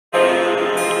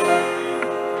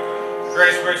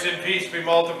Grace, mercy, and peace be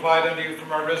multiplied unto you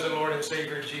from our risen Lord and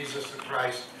Savior, Jesus the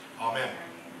Christ. Amen.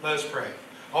 Let us pray.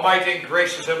 Almighty and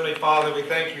gracious Heavenly Father, we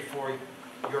thank you for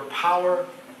your power,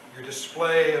 your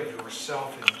display of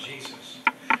yourself in Jesus.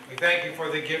 We thank you for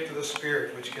the gift of the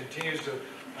Spirit, which continues to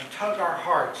tug our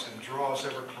hearts and draw us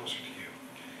ever closer to you.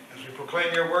 As we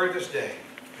proclaim your word this day,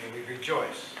 may we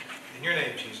rejoice. In your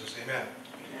name, Jesus, amen.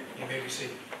 You may be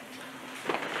seated.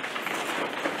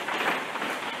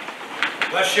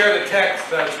 Let's share the text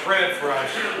that's printed for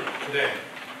us today.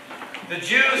 The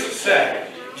Jews said,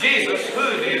 "Jesus,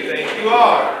 who do you think you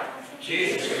are?"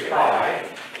 Jesus replied,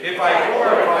 "If I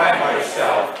glorify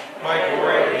myself, my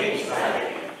glory means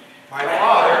nothing. My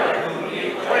Father, whom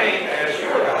you claim as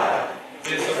your God,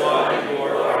 is the one who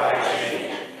glorifies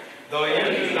me. Though you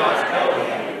do not know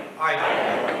him, I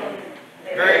know him.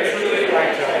 Very truly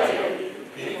I tell you,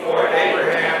 before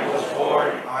Abraham was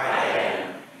born, I am."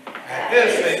 At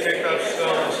this they picked up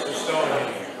stones to stone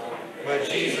him, but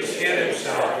Jesus hid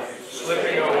himself,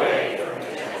 slipping away from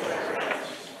the temple.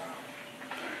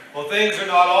 Well, things are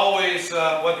not always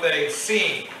what they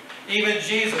seem. Even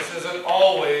Jesus isn't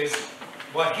always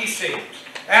what he seems.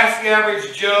 Ask the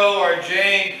average Joe or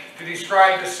Jane to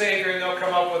describe the Savior, and they'll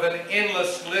come up with an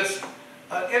endless list,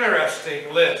 an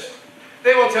interesting list.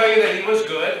 They will tell you that he was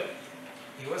good,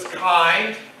 he was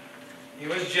kind, he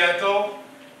was gentle,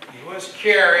 he was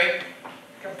caring,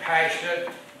 compassionate,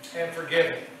 and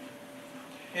forgiving.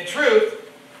 In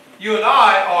truth, you and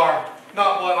I are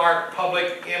not what our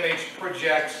public image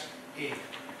projects either.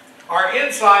 Our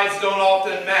insides don't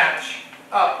often match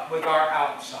up with our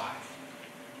outside.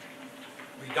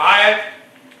 We diet,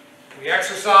 we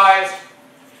exercise,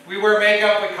 we wear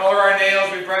makeup, we color our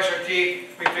nails, we brush our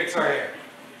teeth, we fix our hair.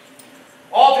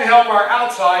 All to help our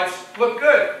outsides look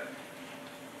good.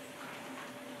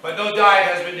 But no diet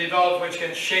has been developed which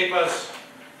can shape us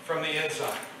from the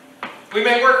inside. We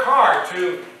may work hard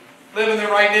to live in the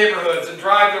right neighborhoods and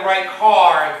drive the right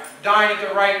car and dine at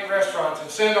the right restaurants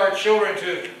and send our children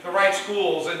to the right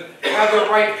schools and have the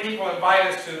right people invite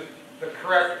us to the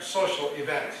correct social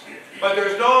events. But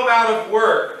there's no amount of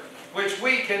work which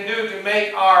we can do to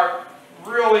make our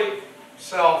really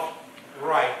self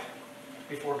right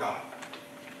before God.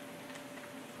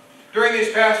 During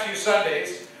these past few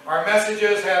Sundays, our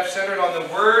messages have centered on the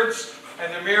words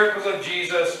and the miracles of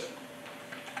Jesus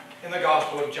in the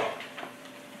Gospel of John.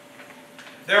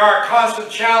 There are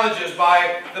constant challenges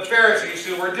by the Pharisees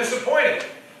who were disappointed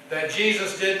that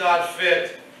Jesus did not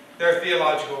fit their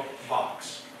theological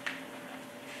box.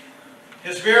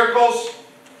 His miracles,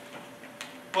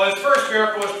 well, his first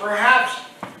miracle was perhaps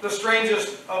the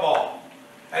strangest of all.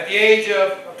 At the age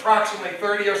of approximately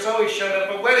 30 or so, he showed up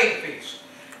at a wedding feast,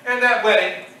 and that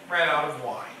wedding ran out of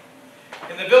wine.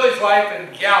 In the village life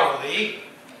in Galilee,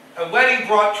 a wedding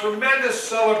brought tremendous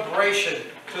celebration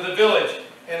to the village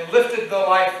and lifted the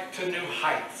life to new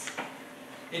heights.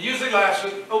 It usually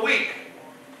lasted a week.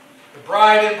 The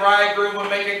bride and bridegroom would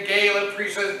make a gala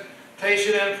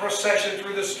presentation and procession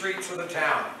through the streets of the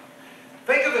town.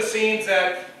 Think of the scenes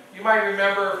that you might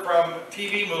remember from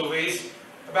TV movies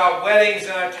about weddings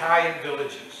in Italian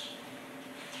villages.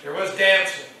 There was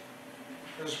dancing.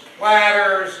 There's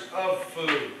platters of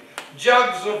food,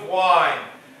 jugs of wine,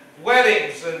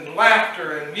 weddings and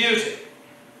laughter and music.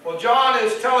 Well, John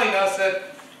is telling us that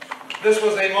this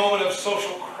was a moment of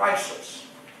social crisis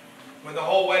when the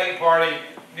whole wedding party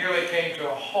nearly came to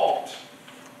a halt.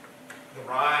 The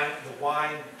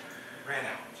wine ran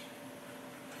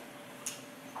out.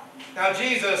 Now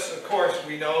Jesus, of course,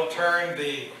 we know, turned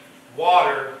the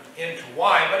water into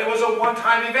wine, but it was a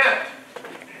one-time event.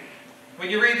 When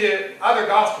you read the other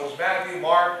Gospels, Matthew,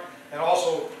 Mark, and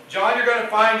also John, you're going to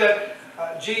find that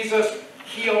Jesus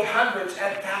healed hundreds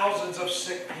and thousands of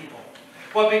sick people.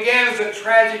 What began as a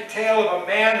tragic tale of a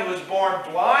man who was born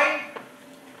blind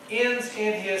ends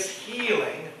in his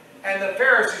healing, and the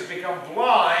Pharisees become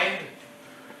blind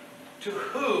to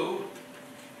who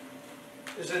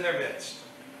is in their midst.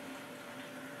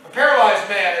 A paralyzed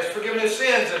man has forgiven his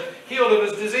sins and healed of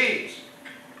his disease.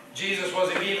 Jesus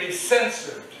was immediately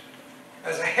censored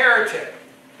as a heretic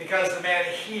because the man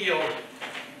healed,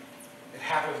 it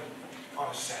happened on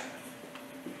a Sabbath.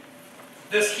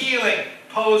 This healing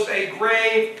posed a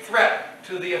grave threat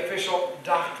to the official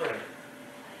doctrine.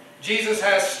 Jesus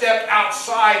has stepped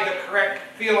outside the correct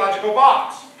theological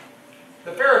box.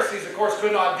 The Pharisees, of course,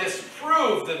 could not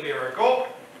disprove the miracle,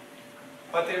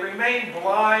 but they remained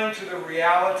blind to the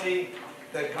reality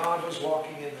that God was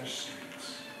walking in their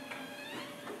streets.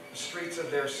 The streets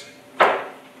of their city.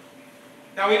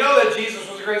 Now we know that Jesus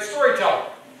was a great storyteller.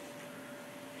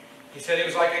 He said he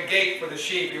was like a gate for the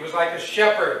sheep. He was like a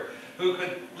shepherd who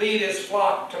could lead his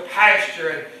flock to pasture,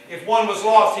 and if one was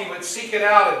lost, he would seek it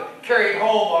out and carry it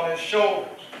home on his shoulders.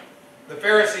 The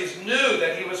Pharisees knew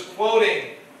that he was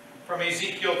quoting from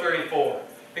Ezekiel 34,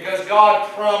 because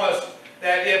God promised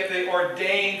that if the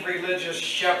ordained religious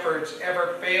shepherds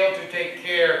ever failed to take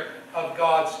care of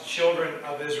God's children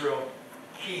of Israel,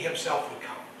 he himself would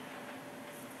come.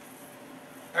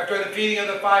 After the feeding of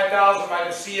the 5,000 by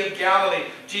the Sea of Galilee,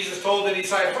 Jesus told the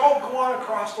disciples, "Oh, go on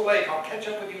across the lake. I'll catch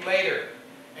up with you later."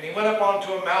 And he went up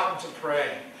onto a mountain to pray.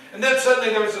 And then suddenly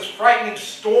there was this frightening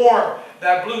storm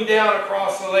that blew down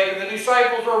across the lake. And the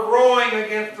disciples were rowing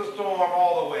against the storm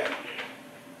all the way.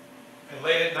 And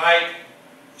late at night,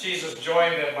 Jesus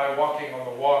joined them by walking on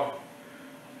the water.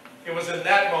 It was in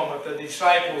that moment the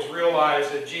disciples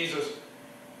realized that Jesus,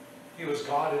 he was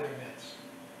God in their midst.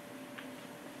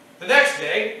 The next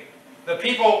day, the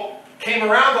people came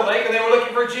around the lake and they were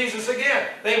looking for Jesus again.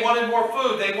 They wanted more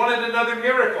food. They wanted another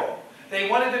miracle. They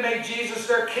wanted to make Jesus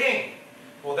their king.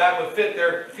 Well, that would fit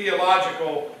their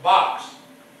theological box.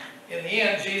 In the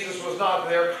end, Jesus was not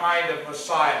their kind of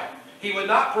Messiah. He would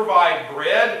not provide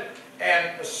bread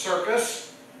and a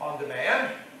circus on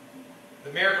demand.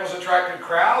 The miracles attracted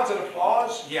crowds and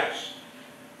applause, yes,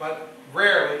 but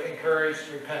rarely encouraged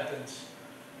repentance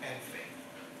and faith.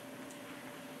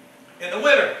 In the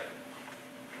winter,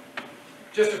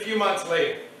 just a few months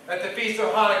later, at the Feast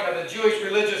of Hanukkah, the Jewish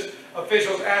religious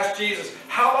officials asked Jesus,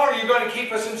 "How long are you going to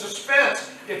keep us in suspense?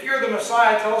 If you're the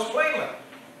Messiah, tell us plainly."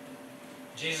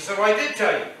 Jesus said, "Well, I did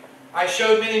tell you. I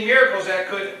showed many miracles that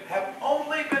could have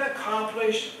only been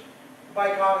accomplished by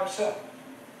God himself.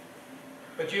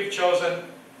 But you've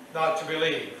chosen not to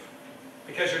believe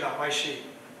because you're not my sheep.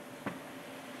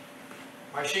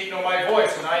 My sheep know my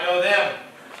voice and I know them.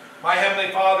 My heavenly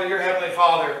Father, your heavenly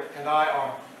Father, and I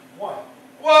are one."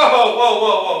 Whoa, whoa, whoa,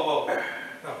 whoa, whoa.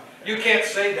 No, you can't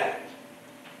say that.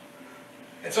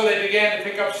 And so they began to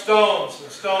pick up stones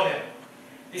and stone him.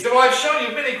 He said, "Well, I've shown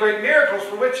you many great miracles.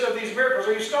 For which of these miracles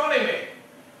are you stoning me?"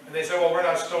 And they said, "Well, we're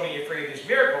not stoning you for any of these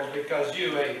miracles because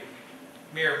you, a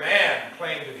mere man,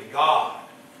 claim to be God."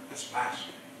 That's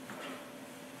blasphemy.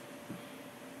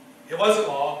 It wasn't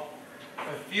long.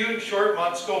 A few short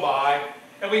months go by,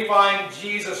 and we find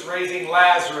Jesus raising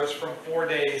Lazarus from 4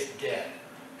 days dead.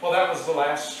 Well, that was the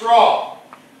last straw.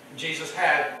 Jesus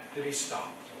had to be stopped.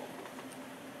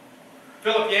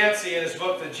 Philip Yancey, in his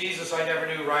book, The Jesus I Never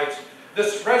Knew, writes,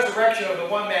 "This resurrection of the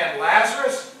one man,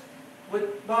 Lazarus,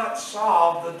 would not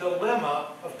solve the dilemma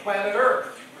of planet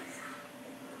Earth.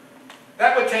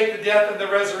 That would take the death and the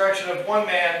resurrection of one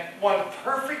man, one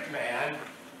perfect man,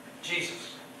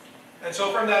 Jesus." And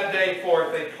so from that day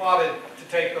forth, they plotted to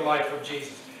take the life of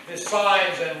Jesus. His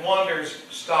signs and wonders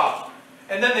stopped.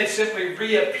 And then they simply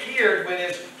reappeared when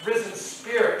his risen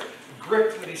spirit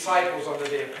gripped the disciples on the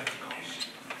day of Pentecost.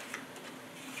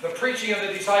 The preaching of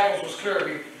the disciples was clear.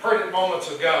 We heard it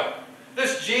moments ago.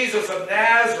 This Jesus of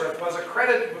Nazareth was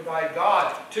accredited by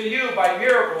God to you by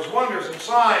miracles, wonders, and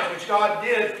signs which God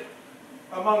did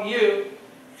among you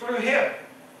through him.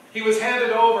 He was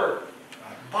handed over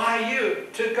by you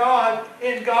to God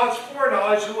in God's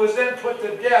foreknowledge, who was then put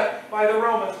to death by the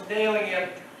Romans, nailing him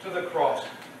to the cross.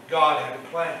 God had a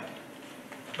plan.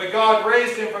 But God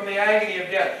raised him from the agony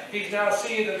of death. He's now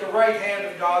seated at the right hand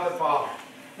of God the Father.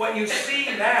 What you see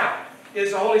now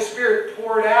is the Holy Spirit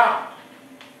poured out.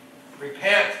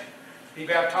 Repent, be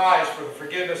baptized for the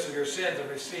forgiveness of your sins, and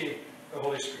receive the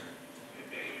Holy Spirit.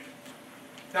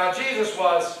 Now, Jesus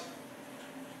was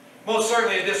most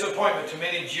certainly a disappointment to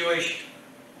many Jewish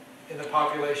in the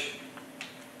population.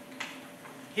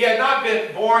 He had not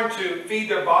been born to feed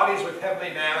their bodies with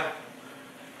heavenly manna.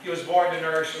 He was born to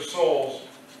nourish their souls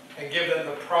and give them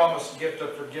the promised gift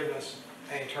of forgiveness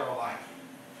and eternal life.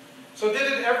 So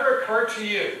did it ever occur to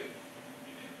you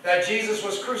that Jesus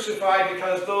was crucified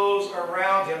because those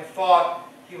around him thought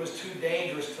he was too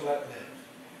dangerous to let live?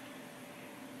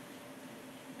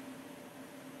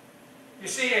 You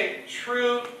see, a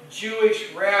true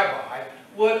Jewish rabbi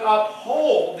would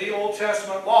uphold the Old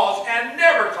Testament laws and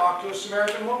never talk to a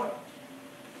Samaritan woman.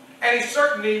 And he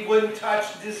certainly wouldn't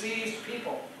touch diseased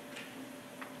people.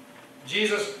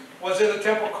 Jesus was in the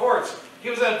temple courts.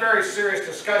 He was in a very serious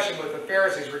discussion with the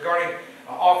Pharisees regarding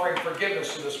offering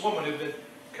forgiveness to this woman who'd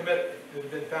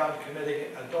been found committing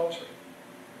adultery.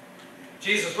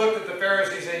 Jesus looked at the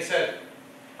Pharisees and he said,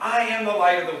 "I am the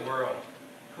light of the world.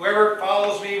 Whoever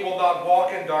follows me will not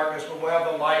walk in darkness, but will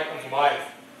have the light of life."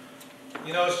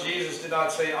 You notice Jesus did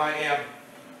not say, "I am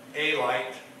a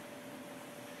light."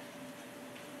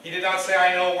 He did not say,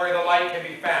 "I know where the light can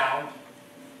be found."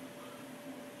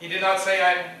 He did not say,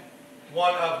 "I'm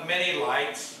one of many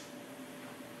lights."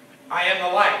 I am the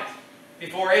light.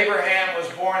 Before Abraham was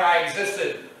born, I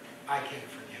existed. I can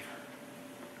forgive her.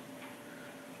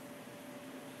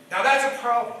 Now that's a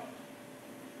problem.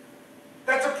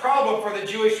 That's a problem for the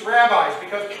Jewish rabbis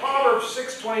because Proverbs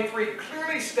 6:23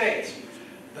 clearly states,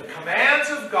 the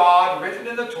commands of God written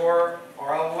in the Torah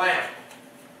are a lamp,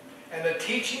 and the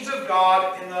teachings of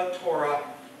God in the Torah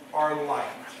are light.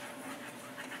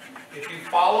 If you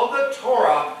follow the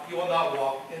Torah, you will not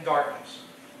walk in darkness.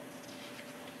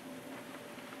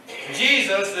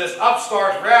 Jesus, this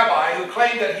upstart rabbi who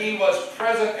claimed that he was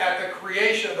present at the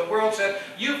creation of the world, said,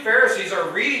 you Pharisees are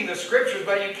reading the scriptures,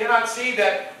 but you cannot see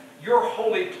that your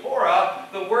holy Torah,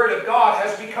 the Word of God,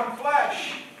 has become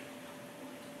flesh.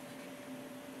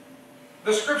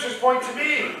 The scriptures point to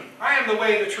me. I am the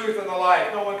way, the truth, and the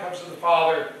life. No one comes to the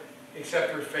Father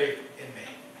except through faith in me.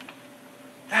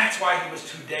 That's why he was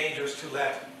too dangerous to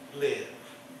let live.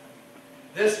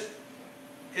 This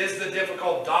is the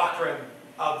difficult doctrine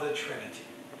of the Trinity.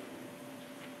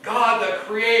 God, the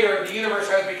creator of the universe,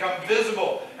 has become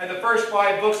visible. And the first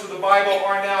 5 books of the Bible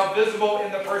are now visible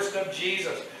in the person of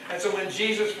Jesus. And so when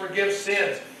Jesus forgives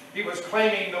sins, he was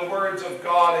claiming the words of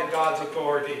God and God's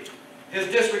authority. His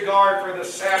disregard for the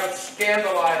Sabbath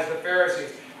scandalized the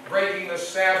Pharisees, breaking the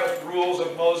Sabbath rules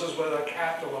of Moses with a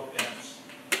capital offense.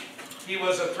 He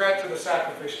was a threat to the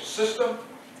sacrificial system,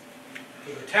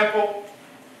 to the temple,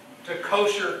 to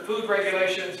kosher food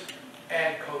regulations,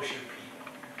 and kosher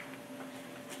people.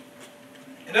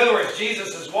 In other words,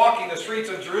 Jesus is walking the streets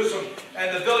of Jerusalem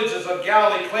and the villages of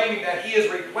Galilee claiming that he is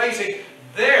replacing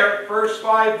their first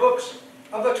 5 books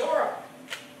of the Torah.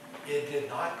 It did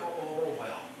not go over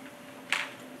well.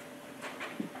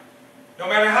 No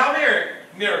matter how many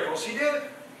miracles he did,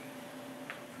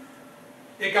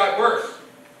 it got worse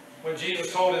when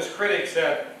Jesus told his critics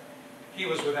that he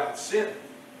was without sin.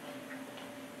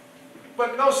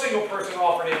 But no single person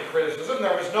offered any criticism.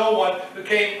 There was no one who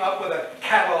came up with a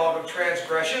catalog of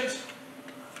transgressions.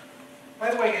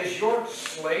 By the way, is your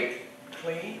slate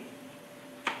clean?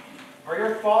 Are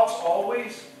your thoughts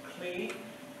always clean?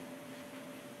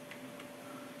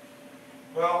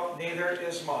 Well, neither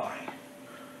is mine.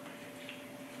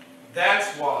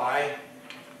 That's why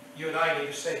you and I need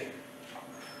a Savior.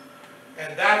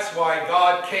 And that's why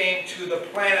God came to the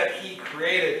planet he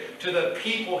created, to the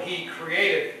people he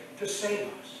created, to save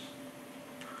us.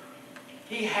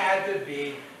 He had to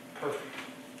be perfect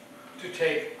to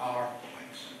take our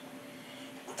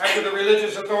place. After the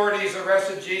religious authorities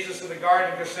arrested Jesus in the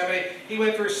Garden of Gethsemane, he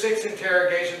went through 6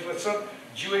 interrogations with some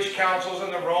Jewish councils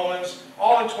and the Romans,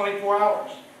 all in 24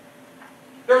 hours.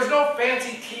 There was no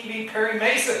fancy TV Perry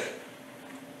Mason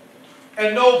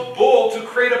and no bull to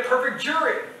create a perfect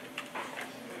jury.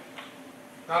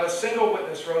 Not a single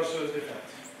witness rose to his defense.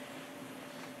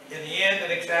 In the end,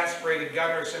 an exasperated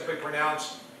governor simply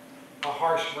pronounced a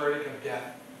harsh verdict of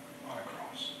death on a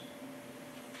cross.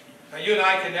 Now, you and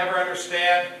I can never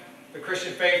understand the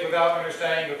Christian faith without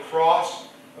understanding the cross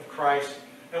of Christ.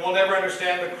 And we'll never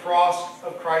understand the cross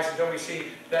of Christ until we see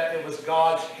that it was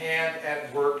God's hand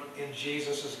at work in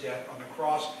Jesus' death on the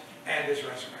cross and his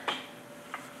resurrection.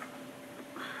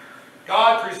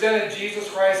 God presented Jesus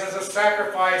Christ as a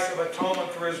sacrifice of atonement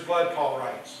through his blood, Paul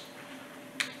writes.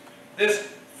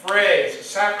 This phrase,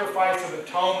 sacrifice of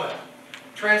atonement,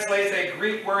 translates a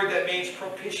Greek word that means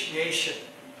propitiation.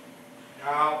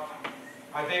 Now,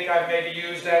 I think I've maybe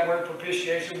used that word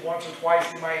propitiation once or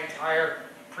twice in my entire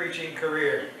preaching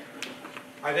career.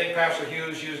 I think Pastor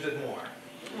Hughes used it more.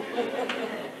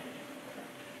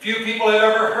 Few people have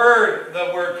ever heard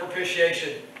the word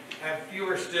propitiation, and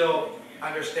fewer still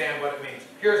understand what it means.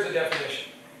 Here's the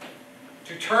definition.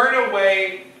 To turn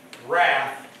away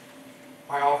wrath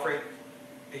by offering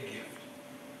a gift.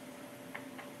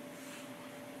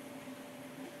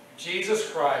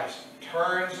 Jesus Christ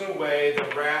turns away the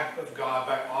wrath of God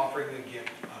by offering the gift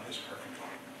of his perfect love.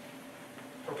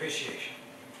 Propitiation.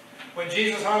 When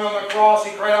Jesus hung on the cross,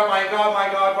 he cried out, my God,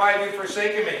 why have you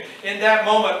forsaken me? In that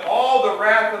moment, all the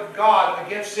wrath of God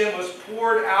against sin was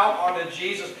poured out onto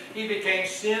Jesus. He became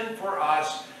sin for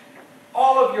us.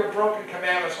 All of your broken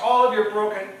commandments, all of your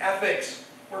broken ethics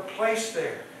were placed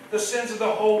there. The sins of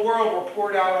the whole world were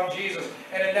poured out on Jesus.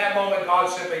 And in that moment, God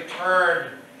simply turned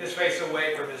his face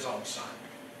away from his own Son.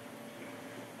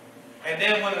 And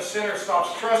then when a sinner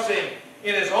stops trusting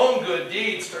in his own good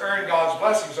deeds to earn God's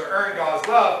blessings or earn God's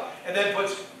love, and then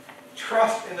puts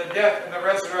trust in the death and the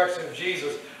resurrection of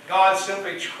Jesus, God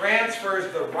simply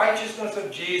transfers the righteousness of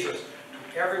Jesus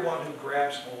to everyone who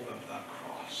grabs hold of the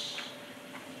cross.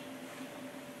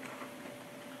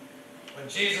 When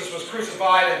Jesus was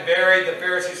crucified and buried, the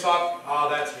Pharisees thought, oh,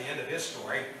 that's the end of his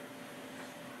story.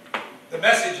 The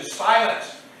message is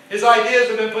silenced. His ideas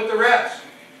have been put to rest.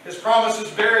 His promises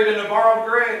buried in a borrowed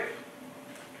grave.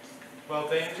 Well,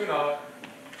 things are not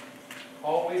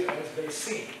always as they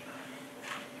seem.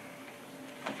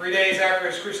 3 days after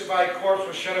his crucified corpse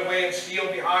was shut away and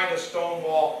sealed behind a stone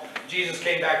wall, Jesus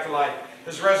came back to life.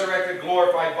 His resurrected,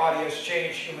 glorified body has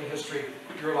changed human history,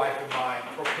 your life and mine.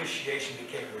 Propitiation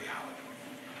became a reality.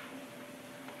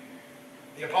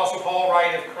 The Apostle Paul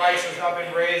writes, if Christ has not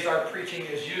been raised, our preaching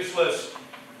is useless,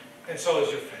 and so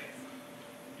is your faith.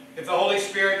 If the Holy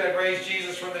Spirit that raised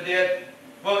Jesus from the dead,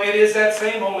 well, it is that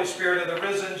same Holy Spirit of the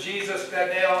risen Jesus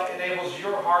that now enables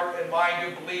your heart and mind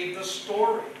to believe the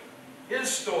story, His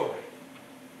story,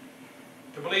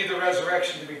 to believe the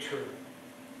resurrection to be true.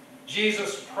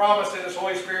 Jesus promised that His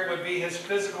Holy Spirit would be His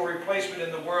physical replacement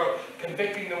in the world,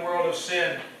 convicting the world of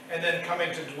sin, and then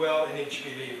coming to dwell in each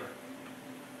believer.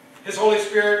 His Holy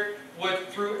Spirit would,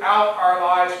 throughout our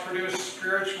lives, produce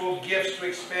spiritual gifts to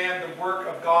expand the work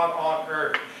of God on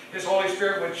earth. His Holy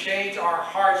Spirit would change our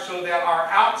hearts so that our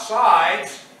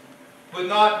outsides would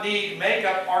not need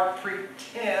makeup or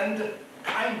pretend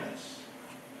kindness.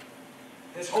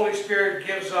 His Holy Spirit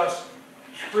gives us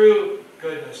true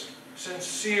goodness,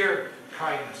 sincere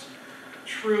kindness,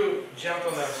 true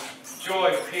gentleness,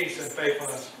 joy, peace, and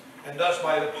faithfulness. And thus,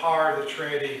 by the power of the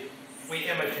Trinity, we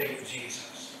imitate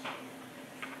Jesus.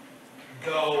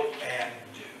 Go and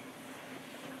do.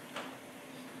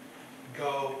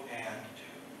 Go and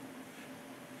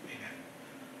do. Amen.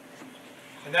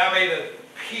 And now may the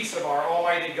peace of our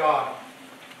Almighty God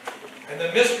and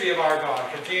the mystery of our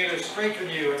God continue to strengthen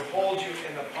you and hold you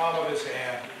in the palm of His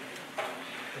hand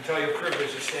until you're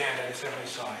privileged to stand at His heavenly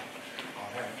side.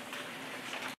 Amen.